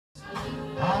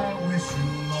wish you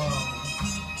love.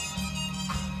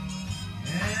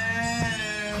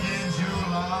 And in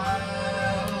July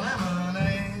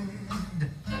lemonade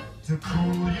to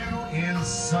cool you in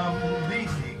some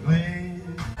leafy glade.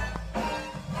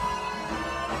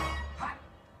 Hot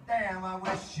damn, I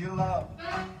wish you love.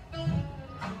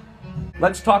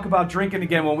 Let's talk about drinking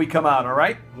again when we come out, all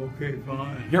right? Okay,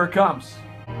 fine. Here it comes.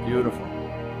 Beautiful.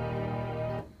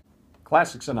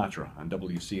 Classic Sinatra on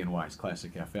WCNY's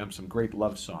Classic FM. Some great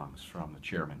love songs from the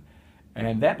chairman.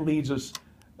 And that leads us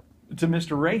to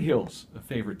Mr. Rahill's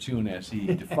favorite tune as he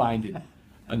defined it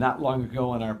not long ago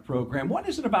on our program. What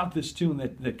is it about this tune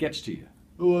that gets to you?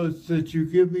 Well, it's that you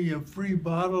give me a free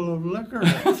bottle of liquor.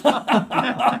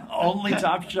 Only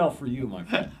top shelf for you, my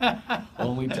friend.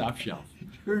 Only top shelf.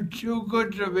 You're too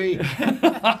good to me.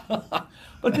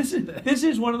 But this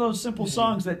is one of those simple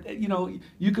songs that, you know,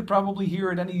 you could probably hear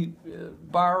at any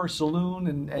bar or saloon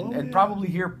and probably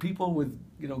hear people with,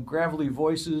 you know, gravelly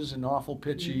voices and awful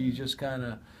pitchy, just kind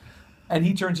of, and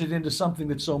he turns it into something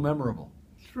that's so memorable.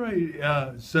 That's right.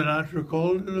 Sinatra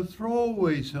called it a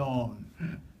throwaway song.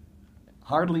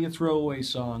 Hardly a throwaway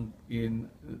song in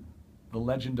the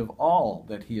legend of all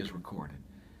that he has recorded.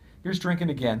 Here's Drinking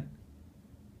Again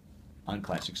on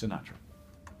Classic Sinatra.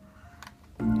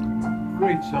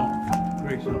 Great song.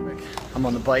 Great song. I'm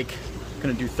on the bike,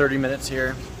 gonna do 30 minutes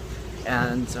here.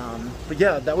 And, but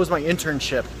yeah, that was my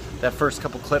internship, that first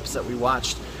couple clips that we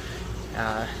watched.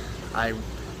 I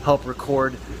helped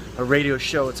record a radio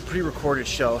show. It's a pre-recorded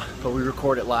show, but we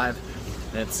record it live.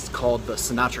 And it's called the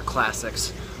Sinatra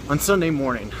Classics on Sunday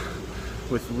morning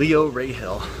with Leo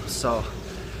Rahill. So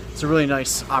it's a really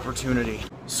nice opportunity.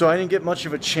 So I didn't get much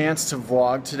of a chance to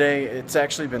vlog today. It's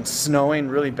actually been snowing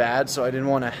really bad, so I didn't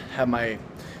want to have my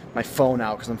phone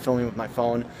out because I'm filming with my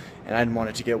phone, and I didn't want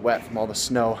it to get wet from all the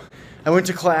snow. I went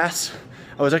to class.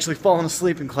 I was actually falling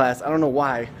asleep in class. I don't know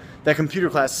why. That computer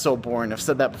class is so boring. I've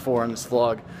said that before on this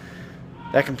vlog.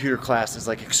 That computer class is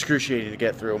like excruciating to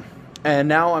get through. And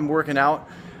now I'm working out.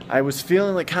 I was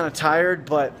feeling like kind of tired,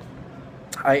 but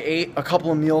I ate a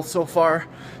couple of meals so far.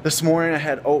 This morning I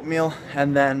had oatmeal,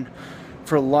 and then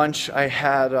for lunch I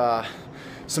had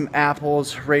some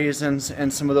apples, raisins,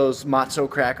 and some of those matzo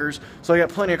crackers. So I got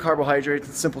plenty of carbohydrates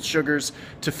and simple sugars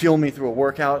to fuel me through a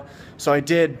workout. So I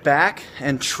did back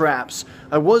and traps.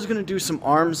 I was gonna do some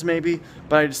arms maybe,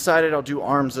 but I decided I'll do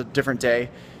arms a different day.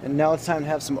 And now it's time to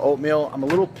have some oatmeal. I'm a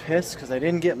little pissed because I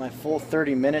didn't get my full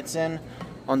 30 minutes in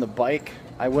on the bike.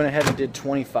 I went ahead and did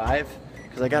 25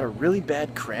 because I got a really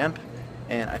bad cramp,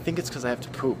 and I think it's because I have to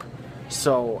poop.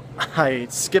 So I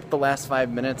skipped the last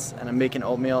 5 minutes and I'm making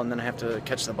oatmeal, and then I have to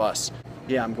catch the bus.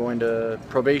 Yeah, I'm going to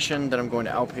probation, then I'm going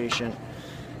to outpatient,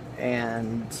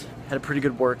 and had a pretty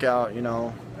good workout, you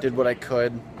know, did what I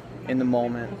could in the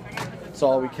moment. That's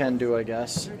all we can do, I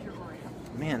guess.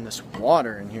 Man, this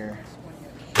water in here.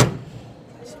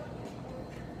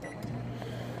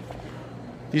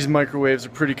 These microwaves are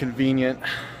pretty convenient.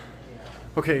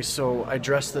 Okay, so I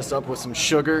dressed this up with some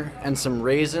sugar and some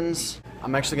raisins.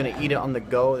 I'm actually gonna eat it on the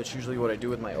go. That's usually what I do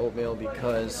with my oatmeal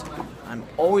because I'm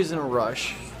always in a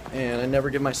rush and I never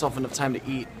give myself enough time to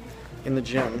eat in the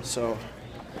gym. So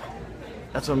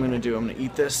that's what I'm gonna do. I'm gonna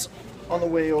eat this on the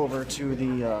way over to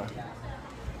the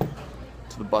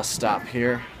bus stop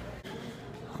here.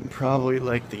 I'm probably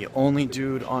like the only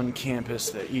dude on campus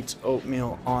that eats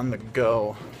oatmeal on the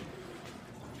go.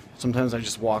 Sometimes I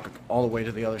just walk all the way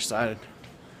to the other side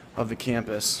of the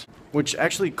campus, which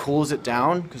actually cools it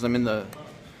down because I'm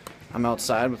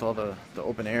outside with all the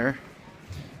open air.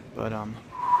 But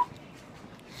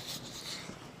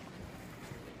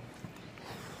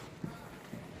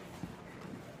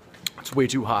it's way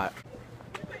too hot.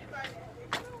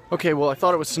 Okay, well, I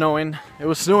thought it was snowing. It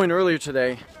was snowing earlier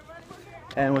today,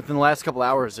 and within the last couple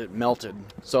hours it melted.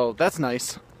 So that's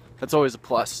nice. That's always a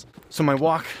plus. So my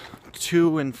walk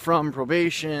to and from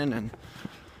probation and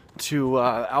to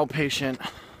outpatient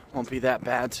won't be that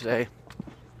bad today.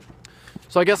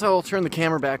 So I guess I will turn the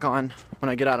camera back on when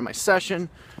I get out of my session,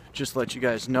 just to let you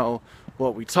guys know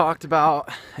what we talked about,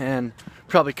 and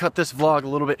probably cut this vlog a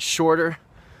little bit shorter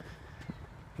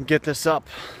and get this up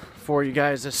for you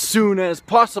guys as soon as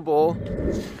possible.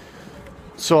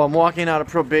 So I'm walking out of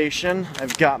probation.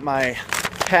 I've got my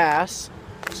pass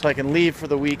so I can leave for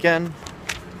the weekend.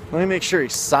 Let me make sure he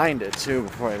signed it too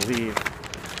before I leave.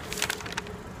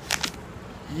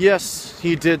 Yes,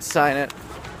 he did sign it.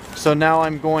 So now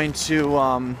I'm going to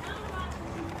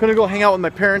go hang out with my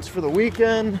parents for the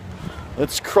weekend.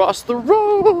 Let's cross the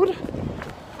road.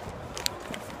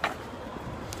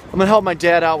 I'm gonna help my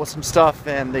dad out with some stuff,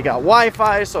 and they got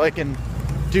Wi-Fi so I can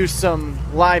do some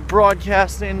live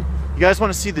broadcasting. You guys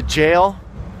want to see the jail?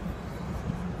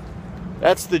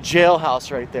 That's the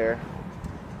jailhouse right there.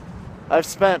 I've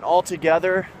spent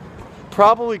altogether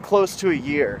probably close to a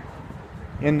year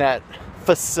in that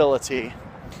facility.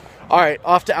 All right,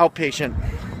 off to outpatient.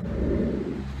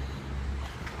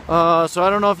 So I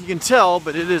don't know if you can tell,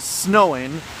 but it is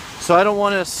snowing. So I don't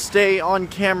want to stay on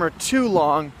camera too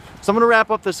long. So I'm going to wrap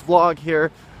up this vlog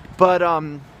here. But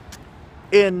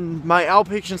in my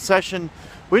outpatient session,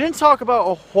 we didn't talk about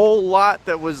a whole lot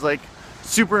that was like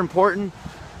super important.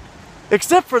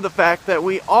 Except for the fact that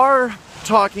we are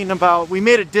talking about, we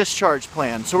made a discharge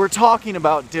plan. So we're talking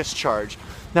about discharge.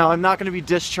 Now I'm not going to be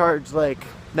discharged like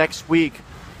next week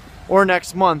or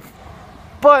next month.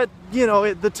 But, you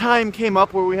know, the time came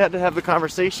up where we had to have the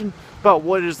conversation about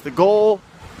what is the goal.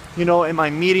 You know, am I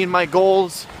meeting my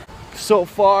goals so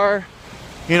far?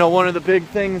 You know, one of the big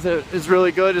things that is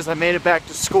really good is I made it back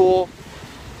to school.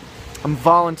 I'm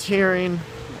volunteering,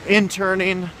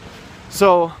 interning.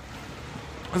 So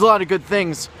there's a lot of good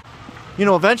things. You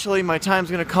know, eventually my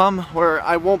time's gonna come where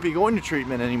I won't be going to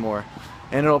treatment anymore.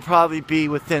 And it'll probably be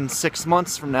within 6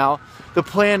 months from now. The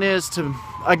plan is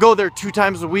I go there 2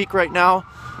 times a week right now.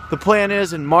 The plan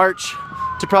is in March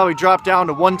to probably drop down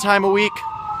to 1 time a week.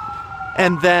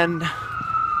 And then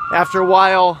after a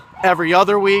while, every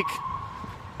other week.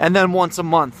 And then once a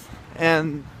month.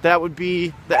 And that would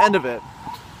be the end of it.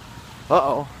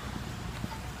 Uh-oh.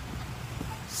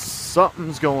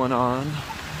 Something's going on.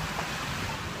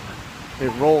 They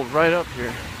rolled right up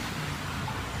here.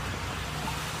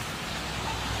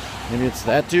 Maybe it's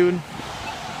that dude?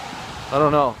 I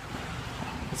don't know.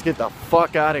 Let's get the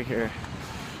fuck out of here.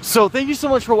 So thank you so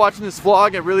much for watching this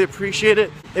vlog. I really appreciate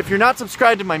it. If you're not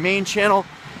subscribed to my main channel,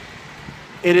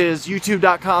 it is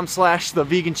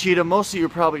youtube.com/thevegancheetah. Most of you are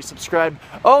probably subscribed.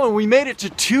 Oh, and we made it to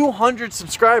 200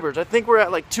 subscribers. I think we're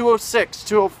at like 206,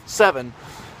 207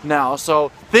 now.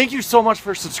 So thank you so much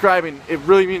for subscribing. It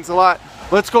really means a lot.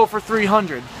 Let's go for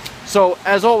 300. So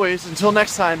as always, until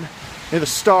next time, may the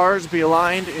stars be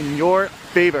aligned in your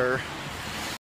favor.